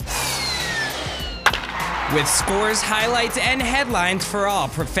With scores, highlights, and headlines for all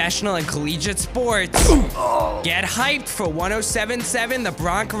professional and collegiate sports. Get hyped for 107.7 The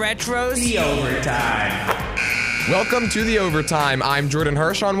Bronx Retro's The Overtime. Welcome to The Overtime. I'm Jordan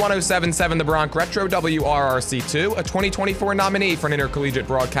Hirsh on 107.7 The Bronx Retro WRRC2, a 2024 nominee for an Intercollegiate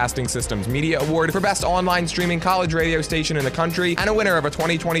Broadcasting Systems Media Award for Best Online Streaming College Radio Station in the country, and a winner of a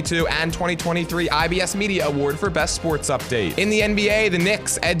 2022 and 2023 IBS Media Award for Best Sports Update. In the NBA, the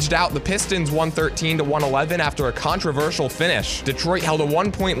Knicks edged out the Pistons 113-111 after a controversial finish. Detroit held a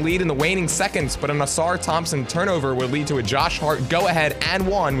 1-point lead in the waning seconds, but a Nassar Thompson turnover would lead to a Josh Hart go-ahead and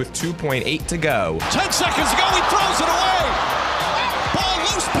one with 2.8 to go. 10 seconds to go, he throws it away. Ball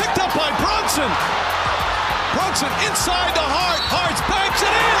loose, picked up by Brunson. Brunson inside to Hart. Hart's banks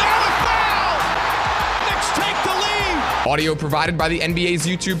it in, and a foul. Knicks take the lead. Audio provided by the NBA's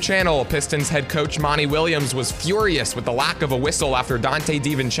YouTube channel. Pistons head coach Monty Williams was furious with the lack of a whistle after Dante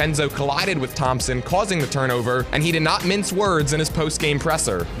DiVincenzo collided with Thompson, causing the turnover, and he did not mince words in his post-game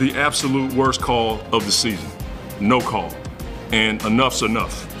presser. The absolute worst call of the season. No call. And enough's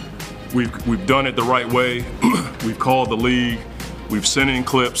enough. We've done it the right way. We've called the league. We've sent in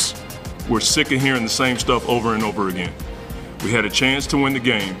clips. We're sick of hearing the same stuff over and over again. We had a chance to win the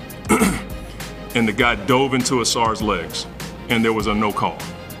game, and the guy dove into Asar's legs, and there was a no call.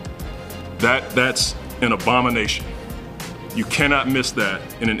 That's an abomination. You cannot miss that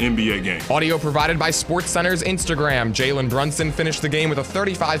in an NBA game. Audio provided by SportsCenter's Instagram. Jalen Brunson finished the game with a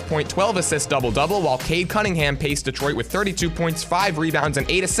 35-point, 12-assist double-double, while Cade Cunningham paced Detroit with 32 points, 5 rebounds,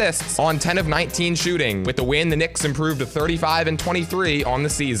 and 8 assists on 10 of 19 shooting. With the win, the Knicks improved to 35-23 on the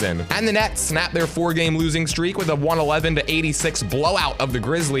season. And the Nets snapped their 4-game losing streak with a 111-86 blowout of the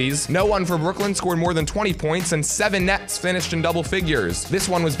Grizzlies. No one for Brooklyn scored more than 20 points, and 7 Nets finished in double figures. This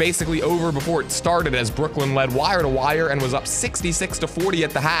one was basically over before it started, as Brooklyn led wire to wire and was up 66-40 at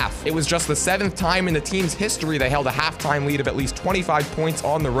the half. It was just the 7th time in the team's history they held a halftime lead of at least 25 points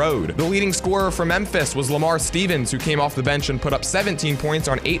on the road. The leading scorer for Memphis was Lamar Stevens, who came off the bench and put up 17 points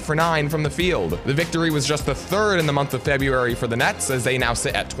on 8 for 9 from the field. The victory was just the 3rd in the month of February for the Nets, as they now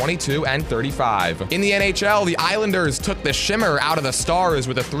sit at 22-35. In the NHL, the Islanders took the shimmer out of the Stars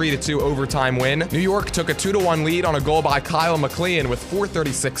with a 3-2 overtime win. New York took a 2-1 lead on a goal by Kyle McLean with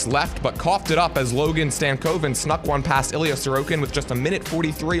 4:36 left, but coughed it up as Logan Stankoven snuck one past Ilya Sorokin with just a minute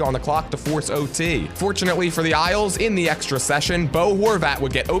 43 on the clock to force OT. Fortunately for the Isles, in the extra session, Bo Horvat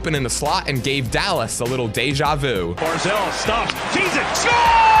would get open in the slot and gave Dallas a little deja vu. Barzell stops, sees it, score!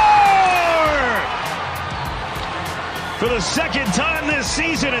 For the 2nd time this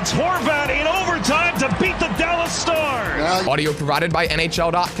season, it's Horvat in overtime to beat the Dallas Stars. Audio provided by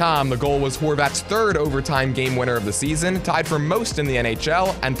NHL.com. The goal was Horvat's 3rd overtime game winner of the season, tied for most in the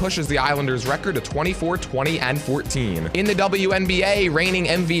NHL, and pushes the Islanders' record to 24-20-14. In the WNBA, reigning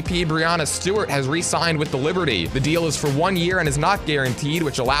MVP Breanna Stewart has re-signed with the Liberty. The deal is for 1 year and is not guaranteed,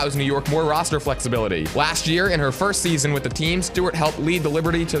 which allows New York more roster flexibility. Last year, in her first season with the team, Stewart helped lead the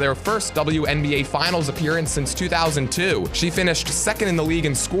Liberty to their first WNBA Finals appearance since 2002. She finished 2nd in the league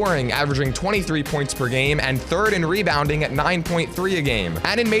in scoring, averaging 23 points per game, and 3rd in rebounding at 9.3 a game.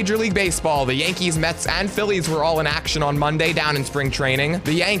 And in Major League Baseball, the Yankees, Mets, and Phillies were all in action on Monday down in spring training.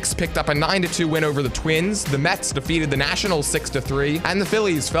 The Yanks picked up a 9-2 win over the Twins, the Mets defeated the Nationals 6-3, and the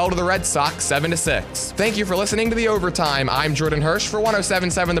Phillies fell to the Red Sox 7-6. Thank you for listening to The Overtime. I'm Jordan Hirsh for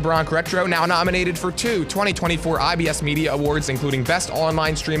 107.7 The Bronx Retro, now nominated for 2 2024 IBS Media Awards, including Best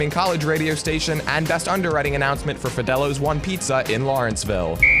Online Streaming College Radio Station and Best Underwriting Announcement for Fidelo's One Pizza in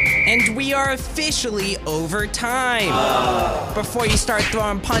Lawrenceville. And we are officially overtime. Before you start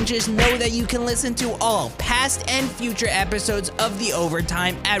throwing punches, know that you can listen to all past and future episodes of The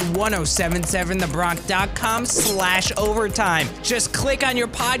Overtime at 1077thebronx.com/overtime. Just click on your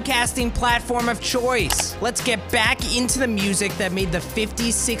podcasting platform of choice. Let's get back into the music that made the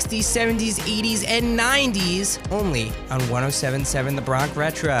 50s, 60s, 70s, 80s, and 90s, only on 1077 The Bronx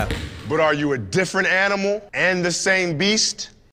Retro. But are you a different animal and the same beast?